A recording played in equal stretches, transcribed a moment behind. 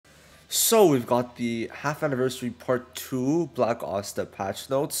So we've got the half anniversary part 2 Black Asta patch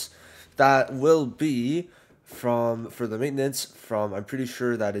notes that will be from for the maintenance from I'm pretty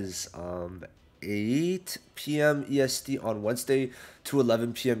sure that is 8 p.m. EST on Wednesday to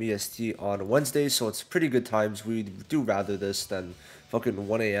 11 p.m. EST on Wednesday, so it's pretty good times. We do rather this than fucking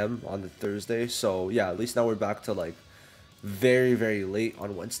 1 a.m. on the Thursday. So yeah, at least now we're back to like very late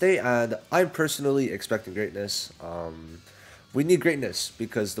on Wednesday, and I'm personally expecting greatness. We need greatness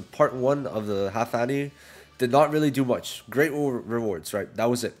because the part one of the half annie did not really do much. Great rewards, right? That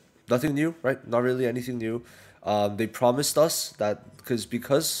was it. Nothing new, right? Not really anything new. They promised us that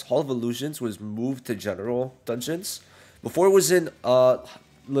because Hall of Illusions was moved to general dungeons, before it was in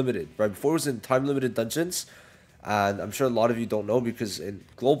limited, right? Before it was in time limited dungeons, and I'm sure a lot of you don't know because in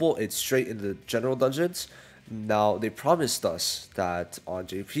global it's straight in the general dungeons. Now they promised us that on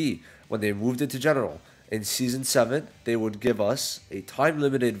JP when they moved it to general in season 7 they would give us a time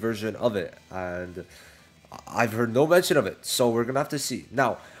limited version of it, and I've heard no mention of it, so we're gonna have to see.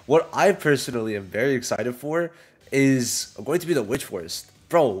 Now, what I personally am very excited for is going to be the Witch Forest.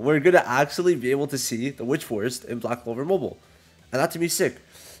 Bro, we're gonna actually be able to see the Witch Forest in Black Clover Mobile. And that to me is sick.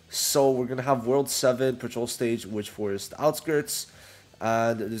 So we're gonna have World 7, Patrol Stage, Witch Forest Outskirts,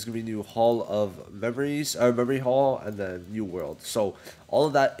 and there's gonna be new Hall of Memories, or Memory Hall, and then New World. So all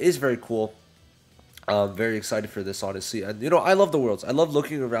of that is very cool. I'm very excited for this, honestly. And, I love the worlds. I love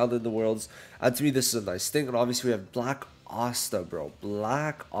looking around in the worlds. And to me, this is a nice thing. And obviously, we have Black Asta, bro.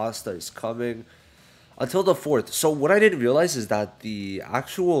 Black Asta is coming until the 4th. So, what I didn't realize is that the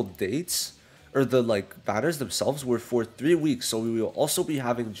actual dates, or the, like, banners themselves were for 3 weeks. So, we will also be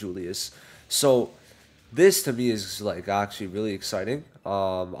having Julius. So, this, to me, is, like, actually really exciting.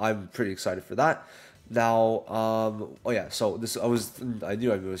 I'm pretty excited for that. Now, oh yeah, so I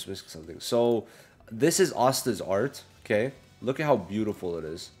knew I was missing something. So, this is Asta's art, okay? Look at how beautiful it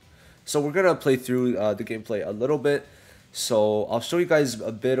is. So we're gonna play through the gameplay a little bit. So I'll show you guys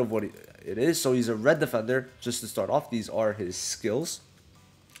a bit of what it is. So he's a red defender, just to start off. These are his skills,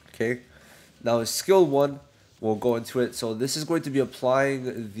 okay? Now his skill 1, we'll go into it. So this is going to be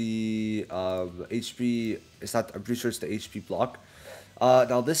applying the HP, I'm pretty sure it's the HP block.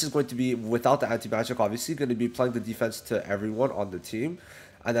 Now this is going to be, without the anti-magic, obviously, going to be applying the defense to everyone on the team.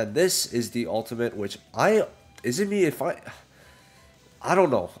 And then this is the ultimate, which I don't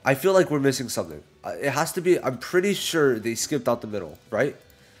know. I feel like we're missing something. It has to be, I'm pretty sure they skipped out the middle, right?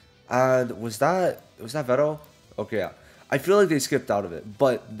 And was that Veto? Okay, yeah. I feel like they skipped out of it.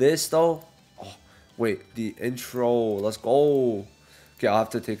 But this, though, oh, wait, the intro, let's go. Okay, I'll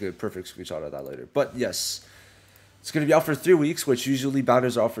have to take a perfect screenshot of that later. But yes, it's going to be out for 3 weeks, which usually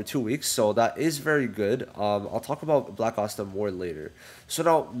banners are out for 2 weeks, so that is very good. I'll talk about Black Asta more later. So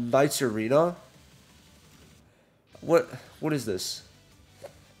now, Knights Arena. What is this?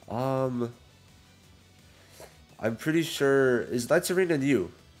 I'm pretty sure, is Knights Arena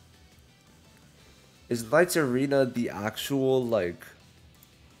new? Is Knights Arena the actual, like,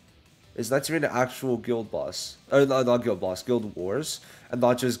 is Knights Arena actual guild boss? Or not guild boss, guild wars, and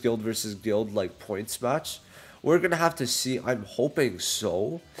not just guild versus guild, like, points match? We're going to have to see. I'm hoping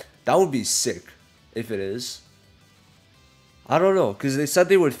so. That would be sick if it is. I don't know, because they said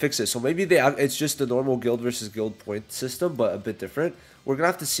they would fix it. So maybe it's just the normal guild versus guild point system, but a bit different. We're going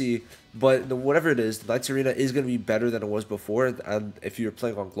to have to see. But whatever it is, the Knights Arena is going to be better than it was before. And if you're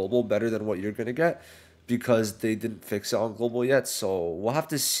playing on global, better than what you're going to get. Because they didn't fix it on global yet. So we'll have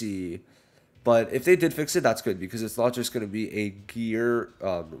to see. But if they did fix it, that's good, because it's not just going to be a gear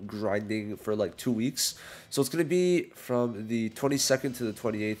grinding for like 2 weeks. So it's going to be from the 22nd to the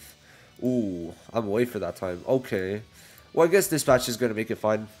 28th. Ooh, I'm away for that time. Okay. Well, I guess dispatch is going to make it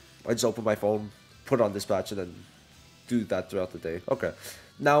fine. I just open my phone, put on dispatch, and then do that throughout the day. Okay.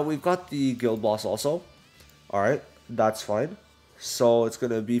 Now, we've got the guild boss also. Alright, that's fine. So it's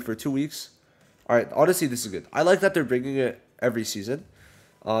going to be for 2 weeks. Alright, honestly, this is good. I like that they're bringing it every season.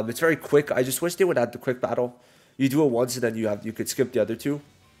 It's very quick. I just wish they would add the quick battle. You do it once and then you could skip the other 2.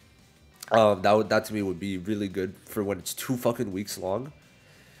 That to me would be really good for when it's 2 fucking weeks long,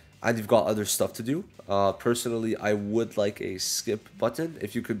 and you've got other stuff to do. Personally, I would like a skip button.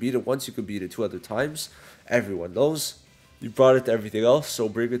 If you could beat it once, you could beat it 2 other times. Everyone knows. You brought it to everything else, so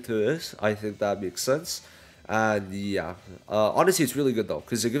bring it to this. I think that makes sense. And yeah, honestly, it's really good though,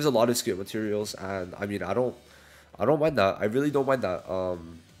 because it gives a lot of skip materials, and I mean, I don't mind that. I really don't mind that.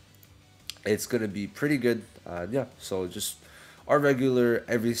 It's gonna be pretty good. Yeah, so just our regular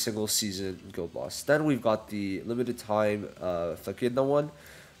every single season guild boss. Then we've got the limited time Fakidna one,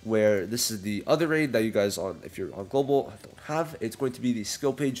 where this is the other raid that you guys if you're on global don't have. It's going to be the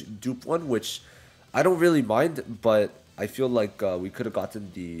skill page dupe one, which I don't really mind, but I feel like we could have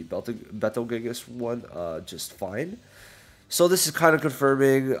gotten the Betelgeuse one just fine. So this is kind of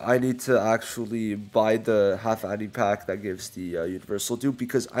confirming I need to actually buy the half anti pack that gives the universal dupe,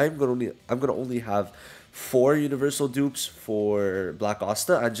 because I'm gonna only have 4 universal dupes for Black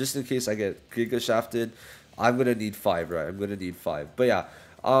Asta, and just in case I get Giga Shafted, I'm gonna need 5, right? I'm gonna need 5. But yeah,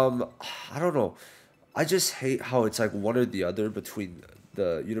 um, I don't know. I just hate how it's like one or the other between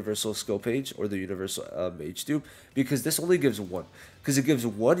the universal skill page or the universal mage dupe, because this only gives one. Because it gives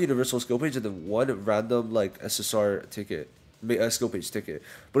one universal skill page and then one random like SSR ticket, skill page ticket.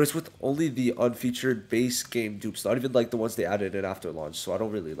 But it's with only the unfeatured base game dupes, not even like the ones they added in after launch. So I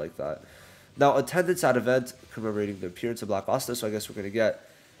don't really like that. Now, attendance at event commemorating the appearance of Black Asta. So I guess we're gonna get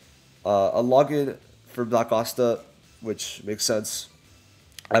a login for Black Asta, which makes sense.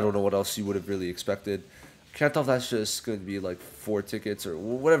 I don't know what else you would have really expected. Can't tell if that's just going to be like 4 tickets or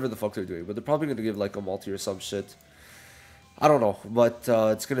whatever the fuck they're doing. But they're probably going to give like a multi or some shit. I don't know. But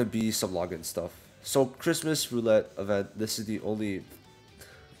it's going to be some login stuff. So Christmas roulette event. This is the only...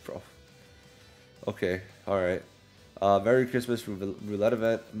 Bro. Okay. Alright. Merry Christmas roulette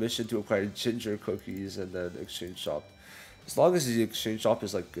event. Mission to acquire ginger cookies and then exchange shop. As long as the exchange shop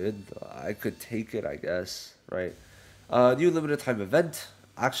is like good, I could take it, I guess. Right. New limited time event.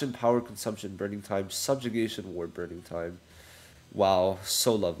 Action, power, consumption, burning time, subjugation, war, burning time. Wow,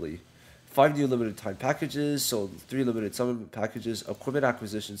 so lovely. 5 new limited time packages, so 3 limited summon packages, equipment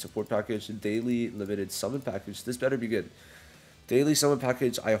acquisition support package, daily limited summon package. This better be good. Daily summon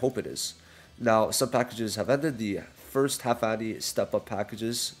package, I hope it is. Now, some packages have ended. The first half anti step up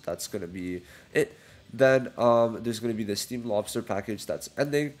packages, that's going to be it. Then there's going to be the Steam Lobster package that's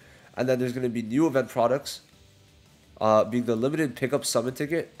ending. And then there's going to be new event products. Being the limited pickup summon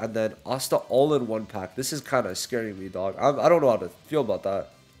ticket, and then Asta all-in-one pack. This is kind of scaring me, dog. I don't know how to feel about that.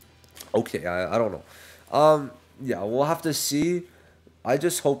 Okay, I don't know. Yeah, we'll have to see. I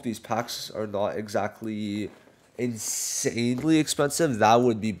just hope these packs are not exactly insanely expensive. That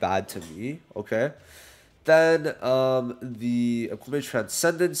would be bad to me, okay? Then, the equipment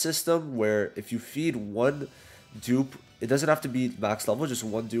transcendence system, where if you feed one dupe, it doesn't have to be max level, just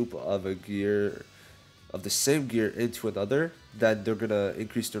one dupe of a gear... of the same gear into another, then they're gonna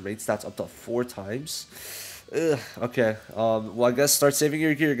increase their main stats up to 4 times. Ugh, okay. Well, I guess start saving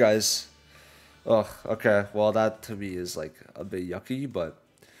your gear, guys. Ugh, okay. Well, that to me is like a bit yucky, but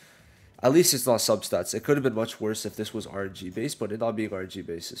at least it's not substats. It could have been much worse if this was RNG based, but it not being RNG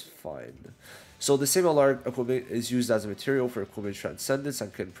based is fine. So the same LR equipment is used as a material for equipment transcendence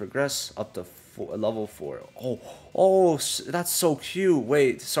and can progress up to level 4. Oh, that's so cute.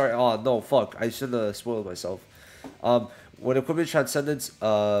 Wait, sorry. Oh, no, fuck. I shouldn't have spoiled myself. When equipment transcendence,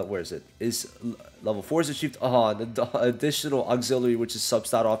 where is it? Level 4 is achieved. An additional auxiliary, which is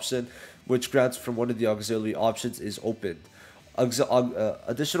substat option, which grants from one of the auxiliary options is opened.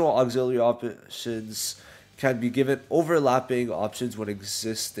 Additional auxiliary options can be given overlapping options when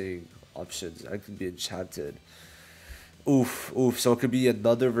existing options and can be enchanted. Oof. So it could be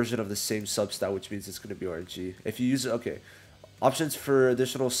another version of the same substat, which means it's going to be RNG. If you use it, okay. Options for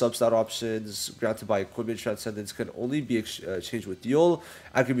additional substat options granted by equipment transcendence can only be changed with Yule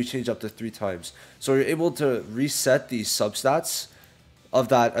and can be changed up to 3 times. So you're able to reset the substats of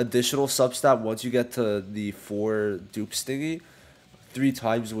that additional substat once you get to the 4 dupe stingy 3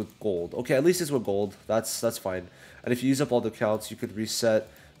 times with gold. Okay, at least it's with gold. That's fine. And if you use up all the counts, you could reset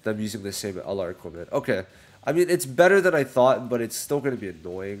them using the same LR equipment. Okay. I mean, it's better than I thought, but it's still going to be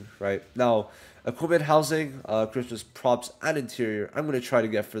annoying, right? Now, equipment housing, Christmas props, and interior. I'm going to try to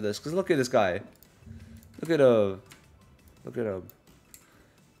get for this, because look at this guy. Look at him. Look at him.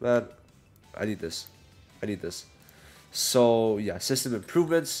 Man, I need this. I need this. So, yeah, system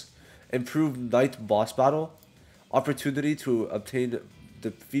improvements. Improved night boss battle. Opportunity to obtain the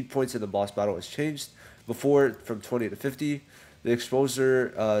feed points in the boss battle is changed. Before, from 20 to 50. The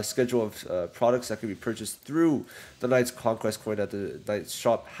exposure schedule of products that can be purchased through the Knight's Conquest coin at the Knight's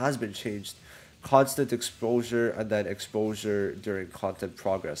shop has been changed. Constant exposure and then exposure during content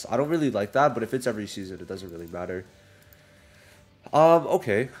progress. I don't really like that, but if it's every season, it doesn't really matter.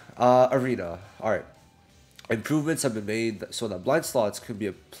 Okay. Arena. Alright. Improvements have been made so that blind slots can be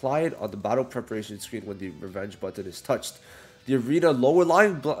applied on the battle preparation screen when the revenge button is touched. The Arena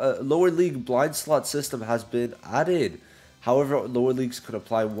lower league blind slot system has been added. However, lower leagues could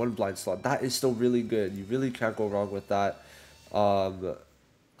apply 1 blind slot. That is still really good. You really can't go wrong with that.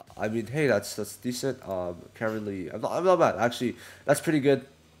 I mean, hey, that's decent. Can't really. I'm not mad. Actually, that's pretty good.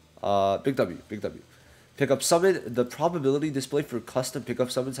 Big W. Pickup summon. The probability display for custom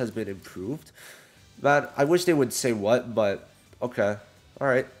pickup summons has been improved. Man, I wish they would say what, but okay. All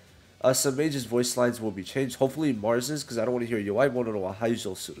right. Some mages' voice lines will be changed. Hopefully Mars's, because I don't want to hear yo. I want to know a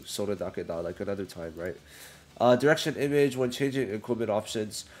Haijou Soda Dakeda like another time, right? Direction image, when changing equipment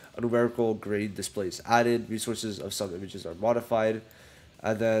options, a numerical grade display is added. Resources of some images are modified.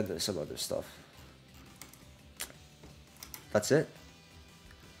 And then some other stuff. That's it.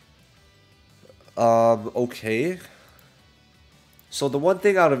 Okay. So the one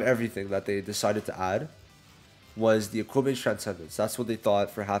thing out of everything that they decided to add was the equipment transcendence. That's what they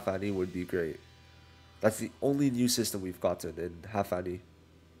thought for Half Annie would be great. That's the only new system we've gotten in Half Annie.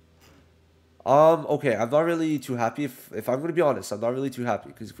 Okay, I'm not really too happy. If I'm gonna be honest, I'm not really too happy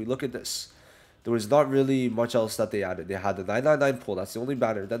because if we look at this, there was not really much else that they added. They had the 999 pull, that's the only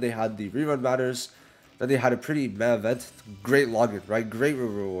banner. Then they had the rerun banners. Then they had a pretty meh event. Great login, right? Great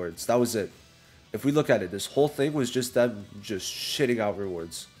rewards. That was it. If we look at it, this whole thing was just them just shitting out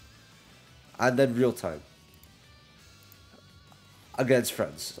rewards. And then real time. Against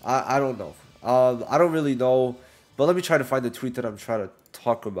friends. I don't know. I don't really know. But let me try to find the tweet that I'm trying to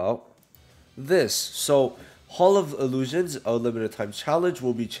talk about. This. So, Hall of Illusions, a limited time challenge,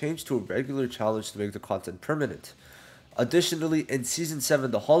 will be changed to a regular challenge to make the content permanent. Additionally, in Season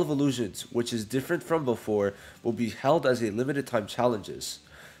 7, the Hall of Illusions, which is different from before, will be held as a limited time challenges.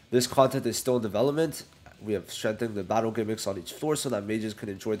 This content is still in development. We have strengthened the battle gimmicks on each floor so that mages can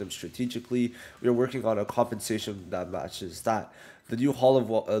enjoy them strategically. We are working on a compensation that matches that. The new Hall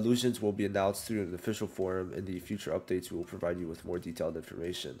of Illusions will be announced through an official forum. In the future updates, we will provide you with more detailed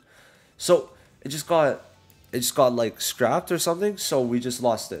information. So, it just got like scrapped or something, so we just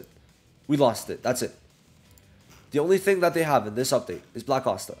lost it. We lost it. That's it. The only thing that they have in this update is Black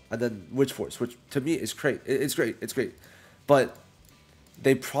Asta and then Witch Force, which to me is great. It's great. It's great. But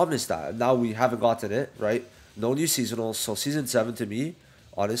they promised that. Now we haven't gotten it, right? No new seasonals. So Season 7 to me,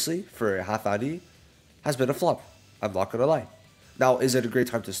 honestly, for Half Annie, has been a flop. I'm not going to lie. Now, is it a great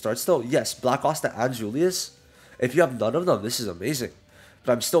time to start still? Yes. Black Asta and Julius. If you have none of them, this is amazing.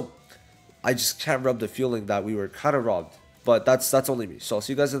 But I just can't rub the feeling that we were kind of robbed. But that's only me. So I'll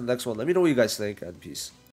see you guys in the next one. Let me know what you guys think, and peace.